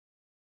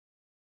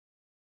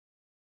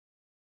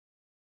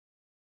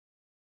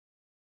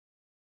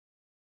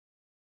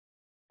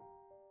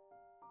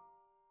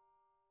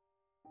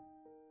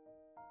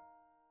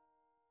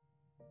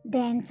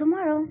Then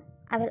tomorrow,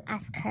 I will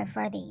ask her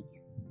for a date,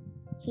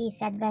 he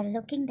said while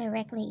looking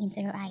directly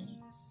into her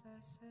eyes.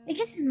 You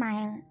just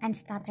smiled and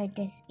stuttered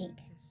to speak.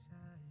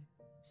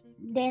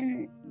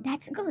 Then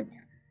that's good.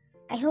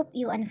 I hope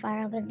you and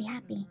Farah will be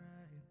happy.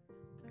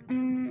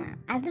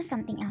 I'll do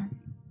something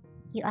else,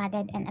 you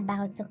added and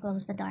about to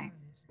close the door.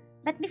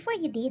 But before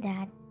you did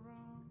that,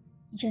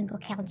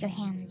 Jungkook held your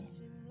hand.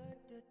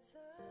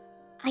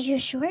 Are you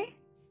sure?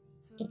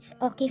 It's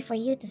okay for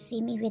you to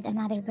see me with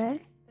another girl?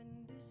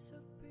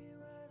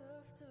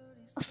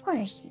 Of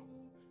course.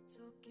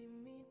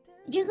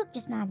 Jungkook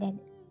just nodded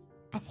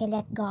as he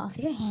let go of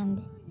your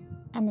hand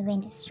and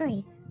went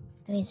straight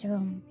to his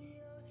room.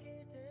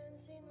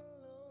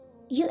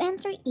 You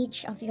enter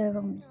each of your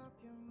rooms.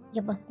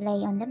 You both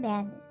lay on the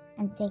bed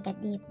and take a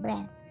deep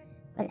breath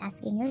while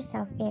asking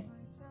yourself if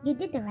you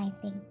did the right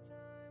thing.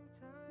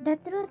 The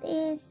truth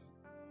is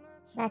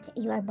that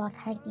you are both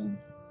hurting,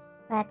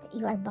 but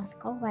you are both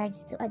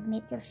cowards to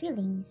admit your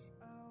feelings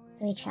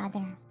to each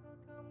other.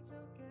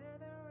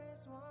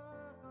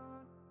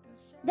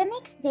 The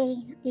next day,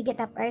 you get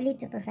up early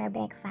to prepare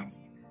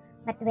breakfast,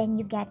 but when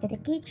you get to the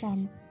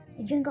kitchen,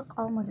 Jungkook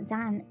almost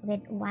done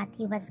with what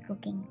he was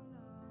cooking.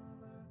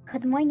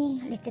 Good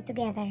morning, let's eat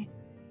together,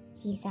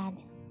 he said.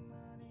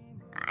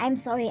 I'm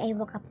sorry I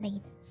woke up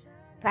late.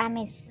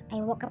 Promise, I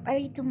woke up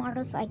early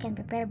tomorrow so I can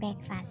prepare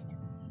breakfast,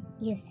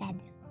 you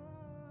said.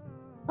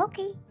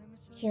 Okay,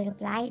 he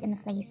replied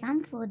and placed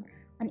some food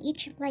on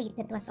each plate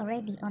that was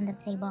already on the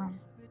table.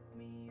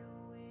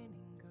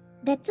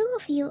 The two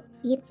of you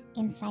eat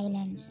in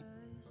silence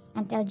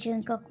until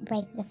Jungkook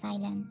breaks the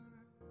silence.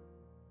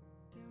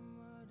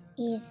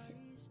 Is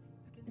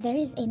there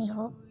is any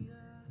hope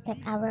that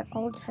our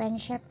old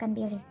friendship can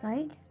be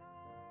restored?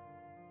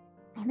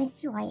 I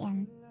miss you,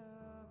 YN.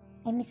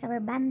 I miss our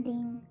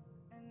bondings,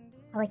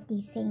 our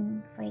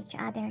teasing for each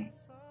other,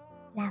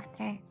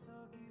 laughter.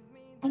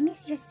 I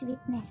miss your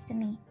sweetness to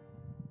me,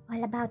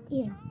 all about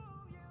you.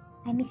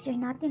 I miss your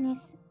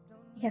naughtiness,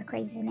 your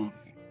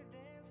craziness.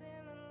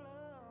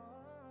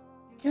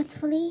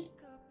 Truthfully,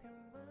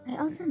 I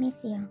also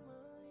miss you.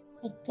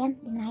 I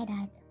can't deny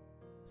that.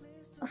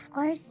 Of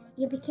course,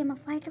 you became a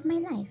part of my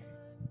life.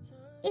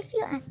 If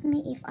you ask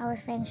me if our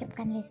friendship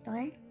can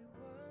restore,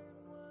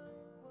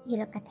 you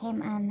look at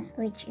him and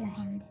reach your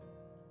hand.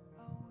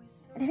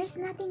 There is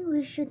nothing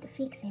we should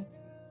fix it.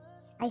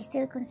 I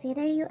still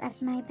consider you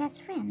as my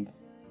best friend.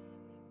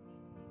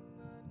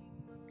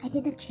 I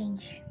didn't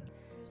change.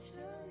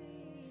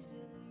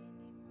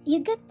 You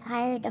get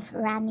tired of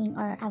running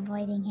or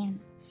avoiding him.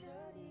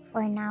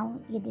 For now,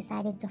 you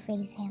decided to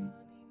face him.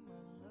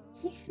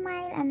 He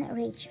smiled and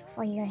reached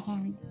for your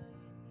hand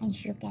and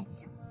shook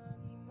it.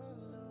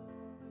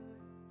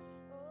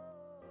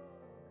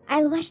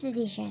 I'll wash the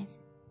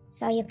dishes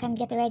so you can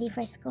get ready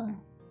for school.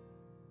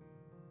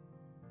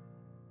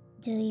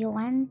 Do you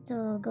want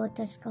to go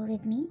to school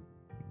with me?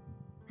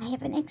 I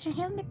have an extra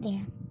helmet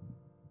there.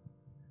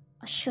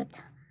 Oh shoot,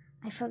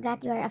 I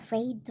forgot you are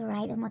afraid to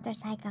ride a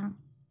motorcycle.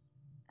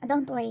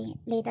 Don't worry,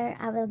 later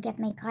I will get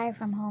my car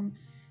from home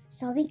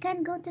so we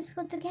can go to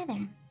school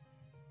together.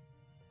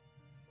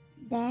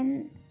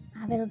 Then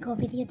I will go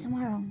with you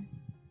tomorrow.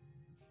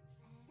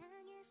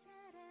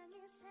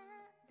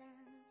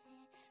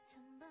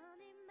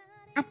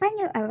 Upon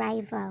your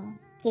arrival,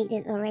 Kate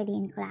is already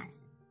in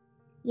class.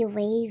 You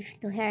wave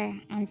to her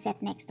and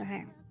sat next to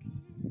her.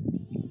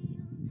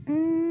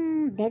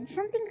 Did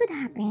something good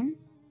happen?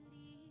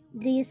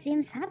 Do you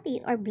seem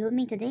happy or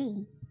blooming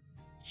today?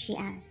 She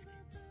asked.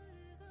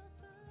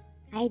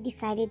 I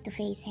decided to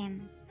face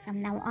him.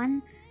 From now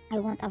on, I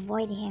won't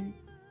avoid him.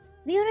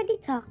 We already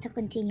talked to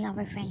continue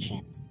our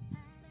friendship.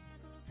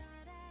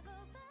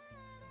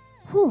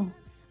 Who?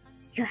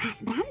 Your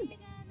husband?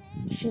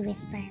 She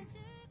whispered.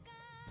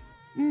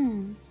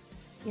 You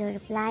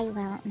reply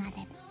while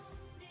nodded.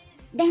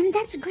 Then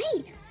that's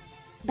great.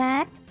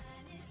 But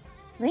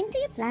when do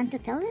you plan to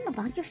tell him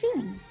about your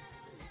feelings?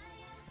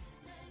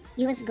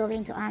 He was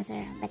going to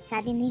answer, but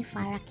suddenly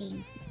Farah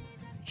came.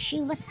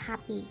 She was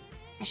happy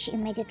as she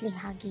immediately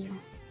hugged you.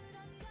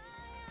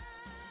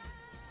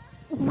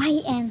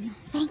 YN,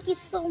 thank you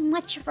so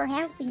much for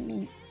helping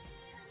me.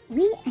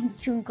 We and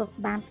Jungkook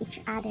bumped each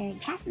other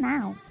just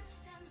now.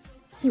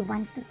 He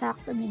wants to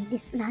talk to me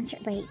this lunch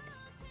break.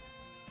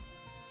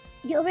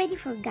 You already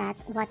forgot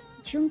what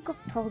Jungkook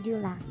told you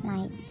last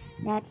night,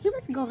 that he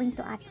was going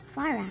to ask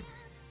Farah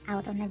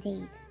out on a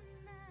date.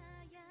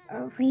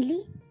 Oh,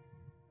 really?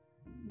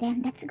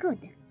 Then that's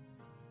good.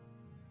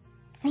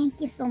 Thank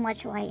you so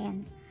much,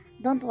 YN.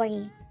 Don't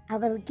worry, I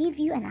will give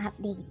you an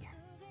update.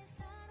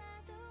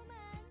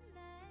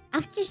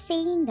 After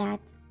saying that,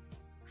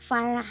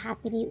 Farah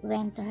happily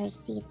went to her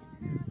seat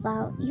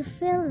while you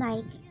feel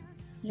like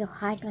your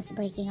heart was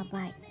breaking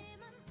apart.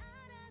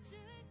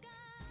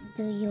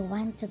 Do you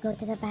want to go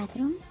to the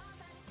bathroom?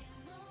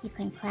 You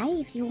can cry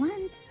if you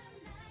want,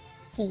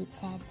 Kate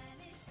said.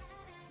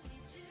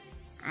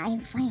 I'm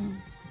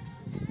fine.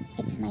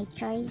 It's my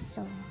choice,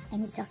 so I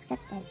need to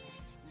accept it.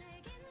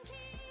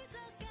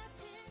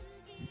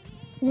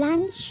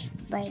 Lunch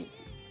break.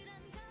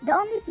 The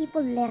only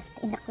people left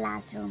in the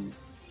classroom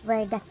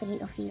were the three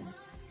of you: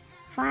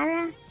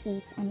 Farah,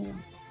 Kate, and you.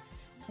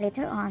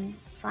 Later on,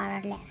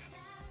 Farah left.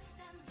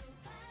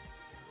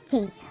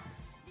 Kate,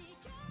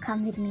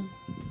 come with me.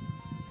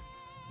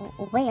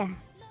 Where?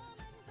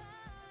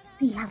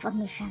 We have a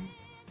mission.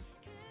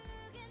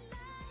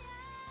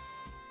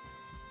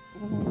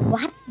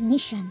 What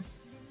mission?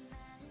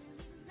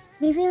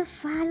 We will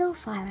follow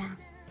Farah.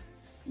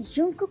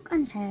 Jungkook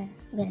and her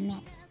will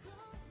meet.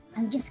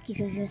 I'm just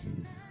curious,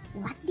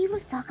 what they will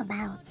talk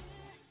about?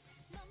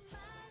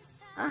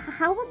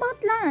 How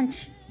about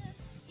lunch?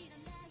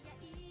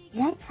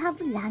 Let's have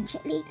lunch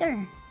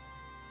later.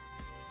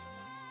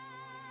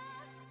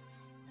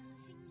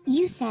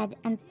 You said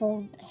and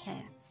pulled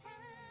her.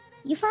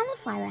 You follow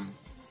Farah,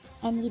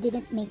 and you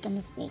didn't make a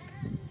mistake.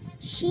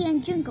 She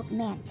and Jungkook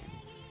met,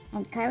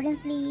 and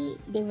currently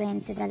they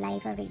went to the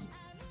library.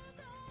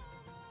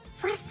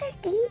 Faster,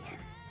 Kate!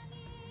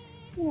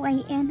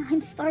 YN,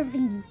 I'm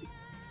starving.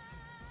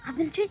 I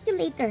will treat you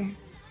later.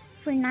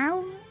 For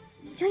now,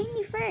 join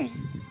me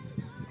first.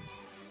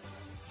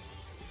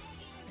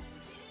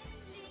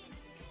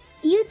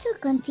 You two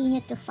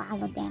continued to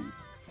follow them.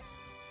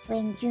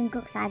 When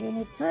Jungkook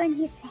suddenly turned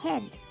his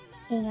head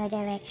in your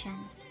direction,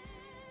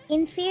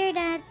 in fear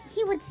that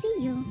he would see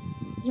you,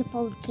 you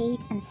pulled Kate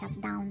and sat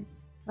down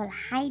while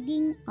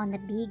hiding on a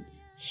big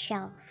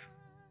shelf.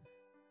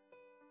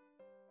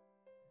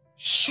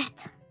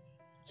 Shit!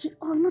 He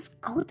almost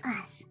caught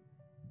us.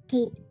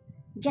 Kate,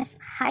 just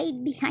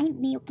hide behind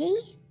me, okay?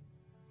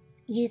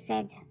 You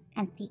said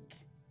and peeked.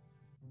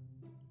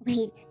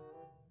 Wait,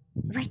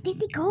 where did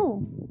they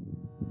go?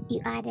 You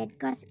added,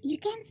 cause you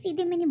can't see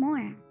them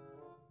anymore.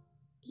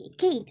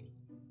 Kate,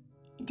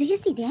 do you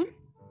see them?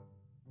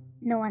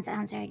 No one's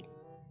answered.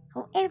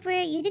 However,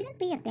 you didn't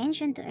pay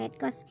attention to it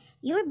because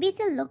you were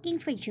busy looking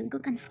for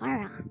Jungkook and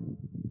Farah.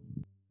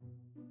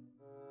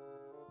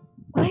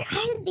 Where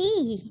are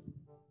they?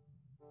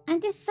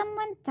 Until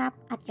someone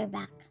tapped at your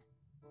back.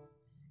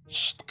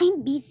 Shh,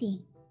 I'm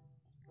busy.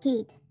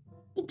 Kate,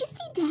 did you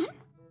see them?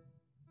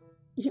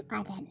 You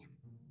added.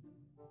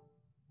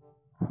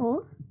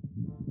 Who?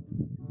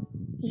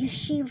 You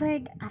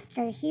shivered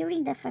after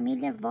hearing the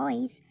familiar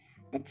voice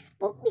that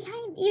spoke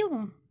behind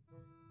you.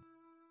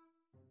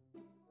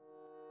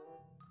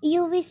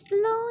 You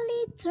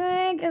slowly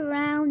turned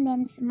around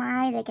and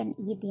smiled like an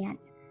idiot.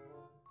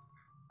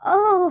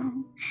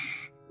 Oh,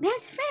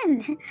 best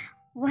friend,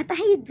 what are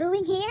you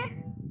doing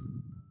here?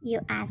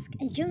 You asked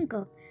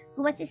Jungkook,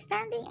 who was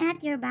standing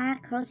at your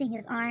back crossing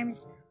his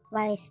arms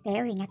while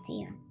staring at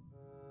you.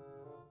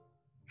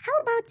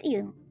 How about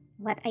you?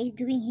 What are you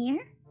doing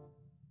here?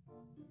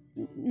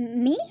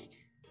 Me?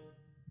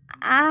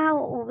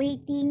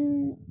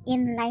 Waiting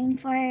in line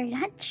for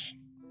lunch.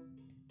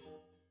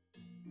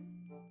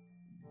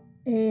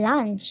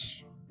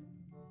 Lunch?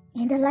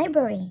 In the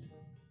library?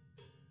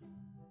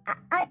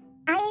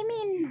 I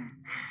mean,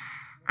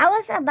 I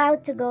was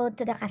about to go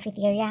to the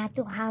cafeteria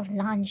to have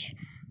lunch,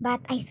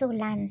 but I saw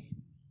Lance.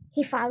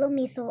 He followed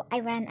me, so I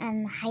ran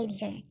and hid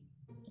here.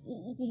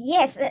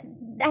 Yes,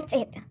 that's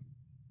it.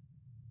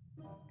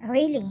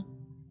 Really?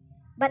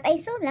 But I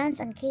saw Lance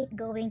and Kate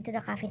going to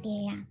the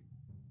cafeteria.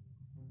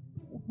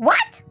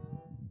 What?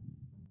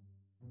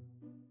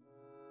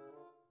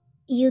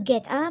 You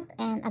get up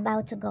and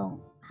about to go.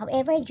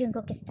 However,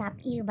 Jungkook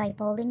stopped you by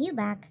pulling you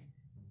back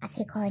as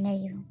he cornered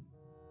you.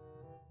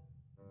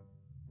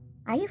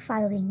 Are you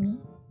following me?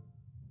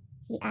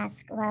 He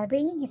asked while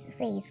bringing his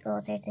face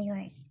closer to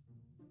yours.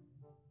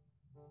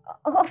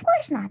 Of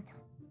course not.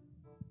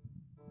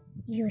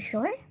 You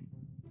sure?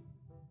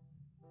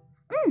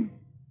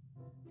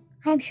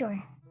 I'm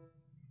sure.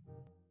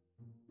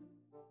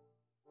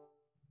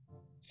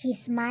 He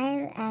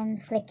smiled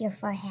and flicked your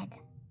forehead.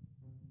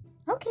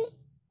 Okay.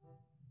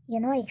 You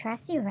know I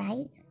trust you,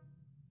 right?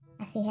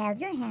 As he held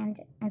your hand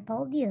and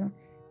pulled you,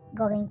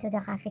 going to the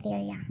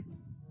cafeteria.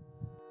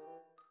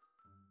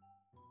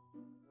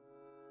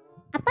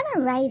 Upon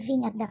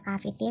arriving at the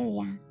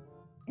cafeteria,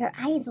 your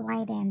eyes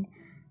widened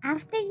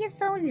after you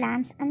saw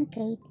Lance and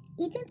Kate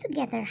eating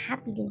together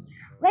happily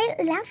while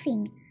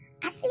laughing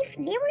as if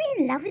they were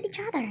in love with each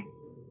other.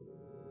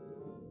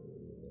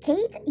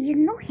 Kate, you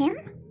know him?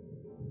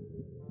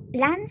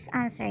 Lance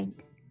answered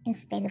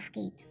instead of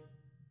Kate.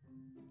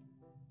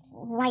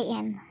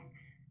 YN,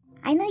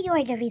 I know you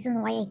are the reason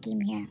why I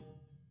came here.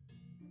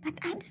 But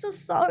I'm so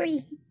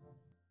sorry.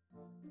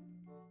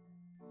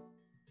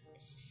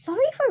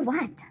 Sorry for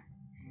what?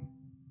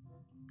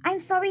 I'm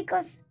sorry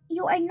because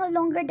you are no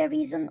longer the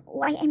reason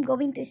why I'm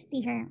going to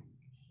stay here.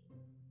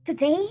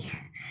 Today,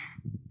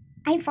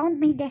 I found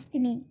my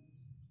destiny,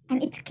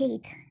 and it's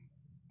Kate.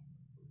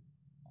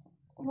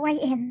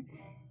 YN,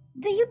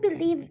 do you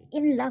believe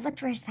in love at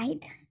first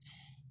sight?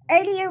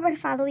 Earlier, while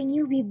following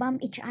you, we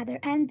bumped each other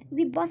and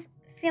we both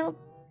felt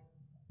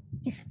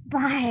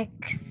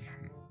sparks.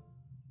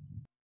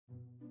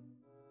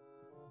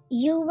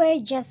 You were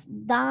just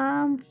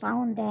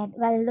dumbfounded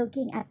while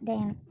looking at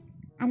them,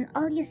 and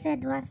all you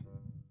said was,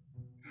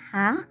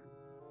 huh?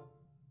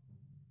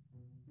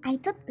 I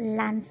thought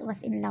Lance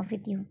was in love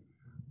with you.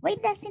 Why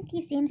doesn't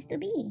he seems to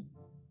be?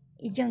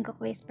 Jungkook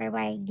whispered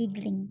while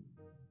giggling.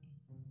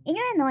 In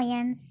your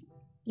annoyance,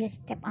 you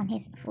step on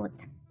his foot.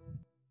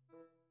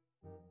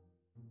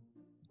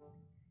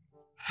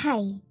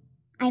 Hi,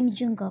 I'm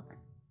Jungkook,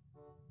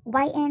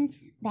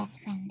 YN's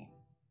best friend.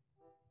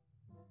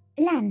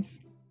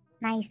 Lance,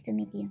 nice to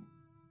meet you.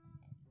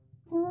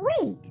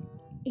 Wait,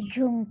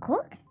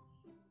 Jungkook?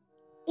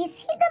 Is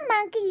he the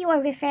monkey you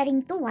are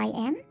referring to,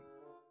 YN?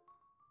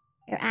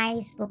 Your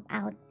eyes poke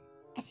out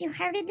as you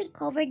hurriedly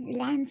covered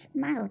Lance's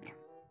mouth.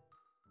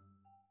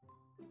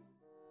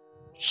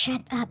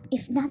 Shut up,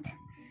 if not,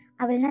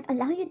 I will not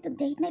allow you to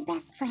date my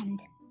best friend.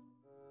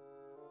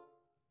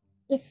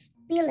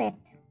 Spill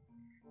it.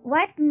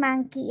 What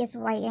monkey is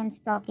YN's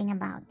talking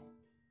about?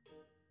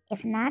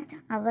 If not,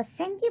 I will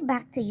send you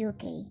back to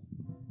UK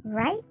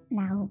right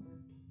now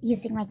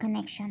using my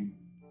connection.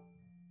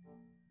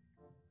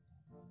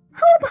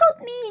 How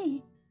about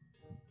me?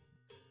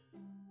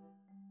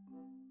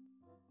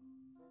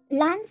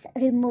 Lance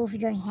removed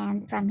your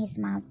hand from his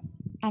mouth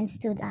and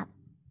stood up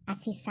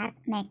as he sat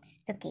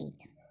next to Kate.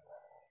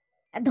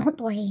 Don't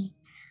worry,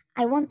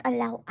 I won't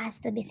allow us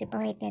to be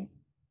separated.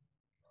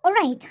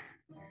 Alright,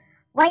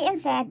 YN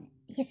said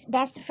his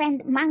best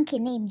friend monkey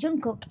named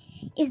Jungkook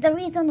is the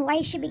reason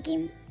why she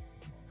became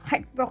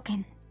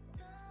heartbroken.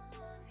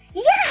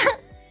 Yeah!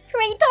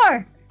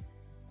 Traitor!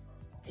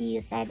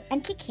 You said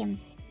and kicked him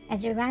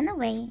as you ran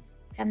away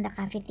from the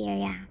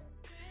cafeteria.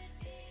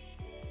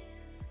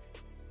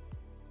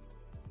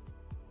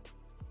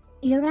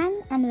 You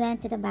ran and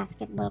went to the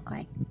basketball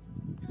court.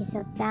 You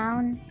sat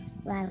down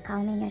while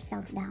calming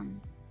yourself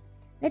down.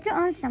 Later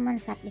on, someone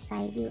sat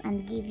beside you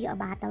and gave you a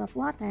bottle of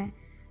water,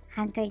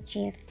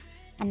 handkerchief,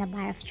 and a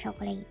bar of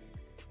chocolate.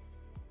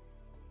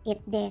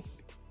 Eat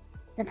this.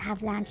 Don't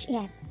have lunch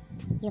yet.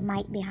 You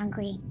might be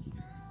hungry.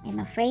 I'm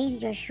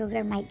afraid your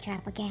sugar might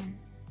drop again.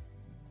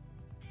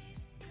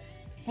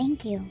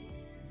 Thank you.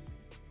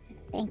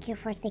 Thank you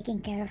for taking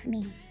care of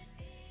me.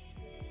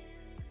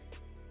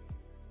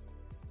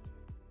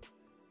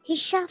 He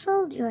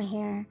shuffled your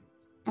hair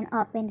and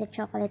opened the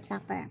chocolate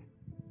wrapper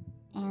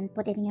and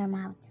put it in your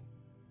mouth.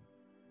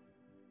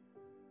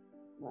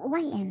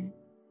 YN,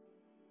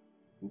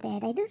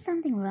 did I do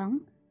something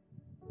wrong?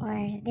 Or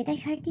did I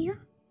hurt you?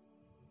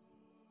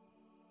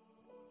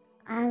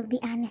 I'll be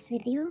honest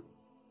with you.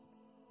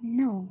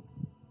 No,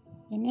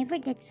 you never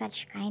did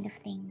such kind of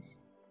things.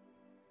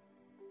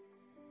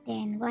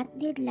 Then what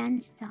did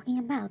Lance talking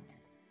about?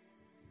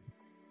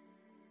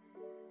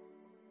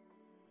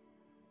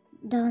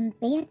 Don't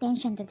pay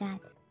attention to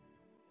that.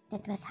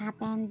 That was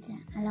happened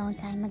a long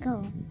time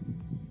ago.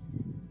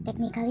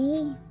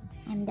 Technically,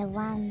 I'm the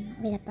one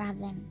with a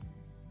problem.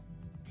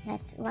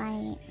 That's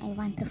why I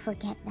want to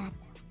forget that.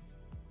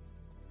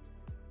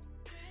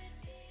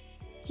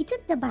 He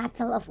took the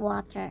bottle of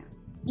water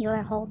you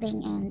were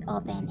holding and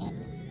opened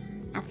it.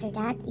 After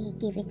that, he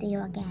gave it to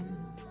you again.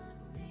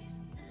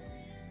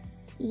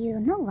 You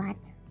know what?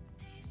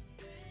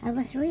 I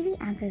was really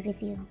angry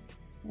with you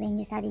when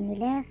you suddenly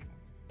left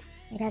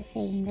without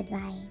saying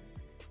goodbye.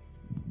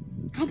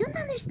 I don't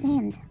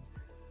understand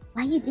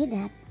why you did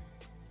that.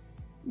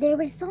 There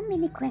were so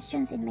many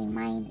questions in my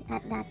mind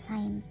at that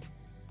time.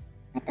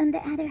 But on the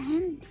other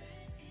hand,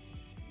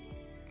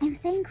 I'm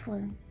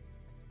thankful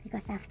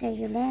because after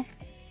you left,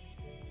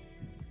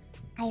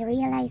 I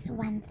realized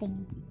one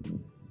thing.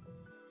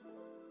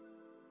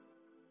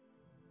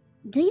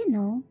 Do you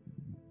know,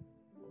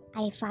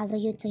 I follow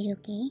you to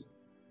UK?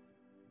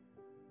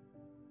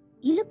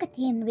 You look at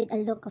him with a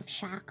look of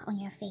shock on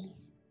your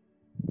face.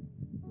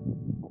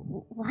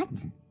 What?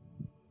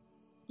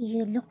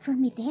 You look for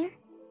me there?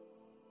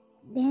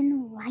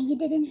 Then why you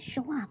didn't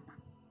show up?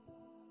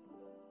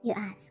 You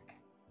ask.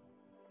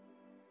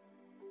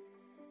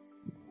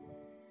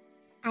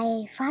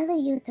 I follow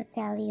you to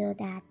tell you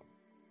that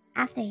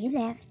after you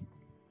left,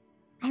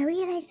 I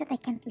realized that I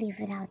can't live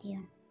without you.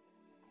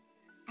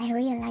 I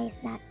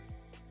realized that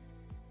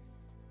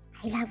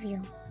I love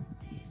you,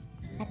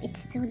 but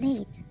it's too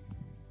late.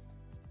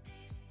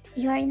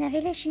 You are in a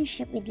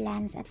relationship with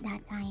Lance at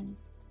that time.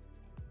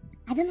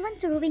 I don't want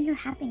to ruin your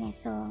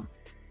happiness, so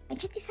I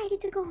just decided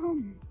to go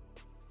home.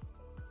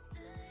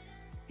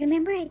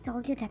 Remember I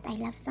told you that I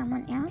love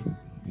someone else,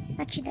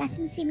 but she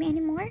doesn't see me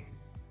anymore?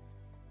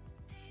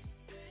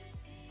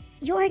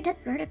 You are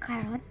that girl,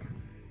 Carrot.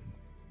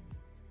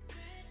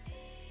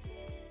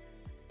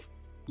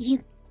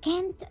 You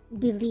can't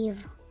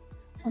believe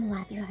on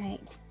what you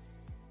heard.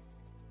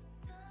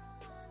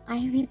 Are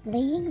we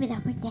playing with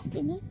our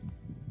destiny?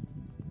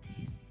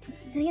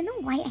 Do you know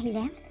why I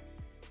left?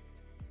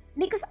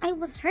 Because I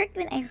was hurt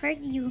when I heard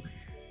you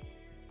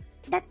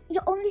that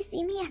you only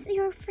see me as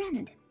your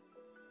friend.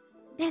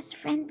 Best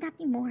friend,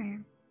 nothing more.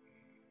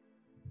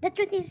 The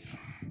truth is,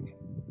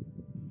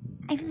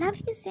 I've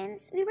loved you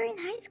since we were in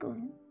high school.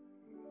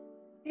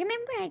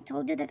 Remember I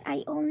told you that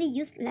I only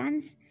used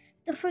Lance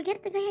to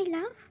forget the guy I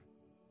love?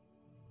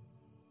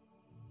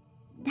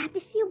 That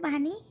is you,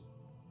 Bunny.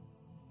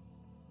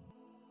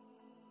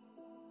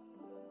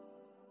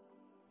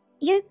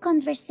 Your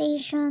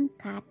conversation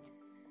cut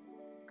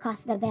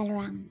 'cause the bell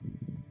rang.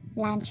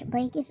 Lunch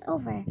break is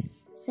over,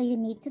 so you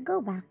need to go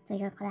back to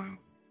your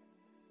class.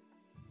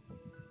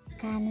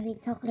 Can we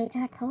talk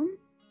later at home?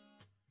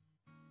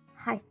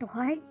 Heart to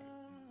heart?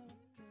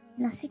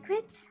 No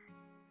secrets?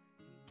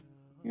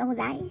 No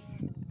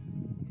lies?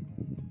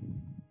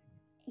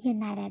 You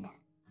nodded.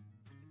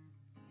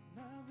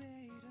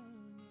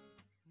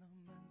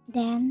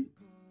 Then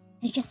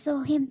you just saw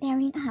him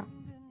tearing up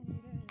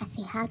as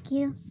he hugged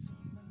you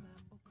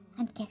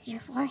and kissed your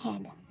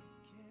forehead.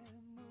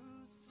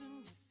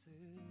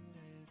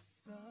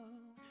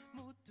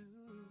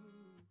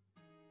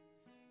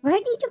 Where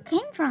did you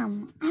came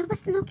from? I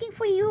was looking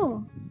for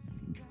you.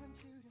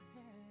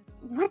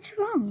 What's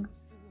wrong?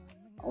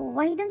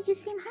 Why don't you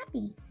seem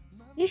happy?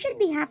 You should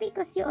be happy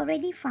because you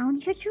already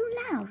found your true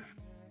love.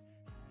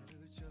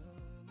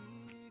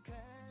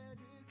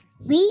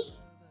 We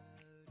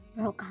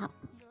broke up.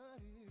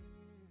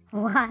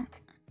 What?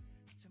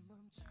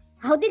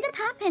 How did that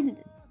happen?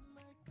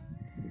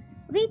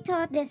 We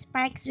thought the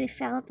sparks we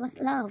felt was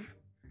love.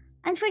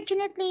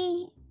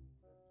 Unfortunately,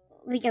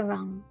 we were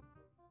wrong.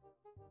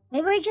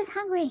 We were just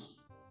hungry.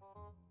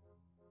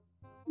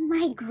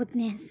 My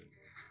goodness.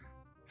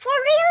 For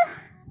real?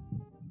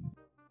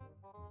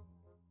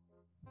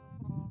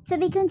 To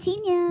be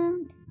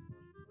continued.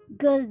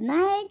 Good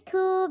night,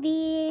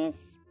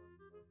 Coobies.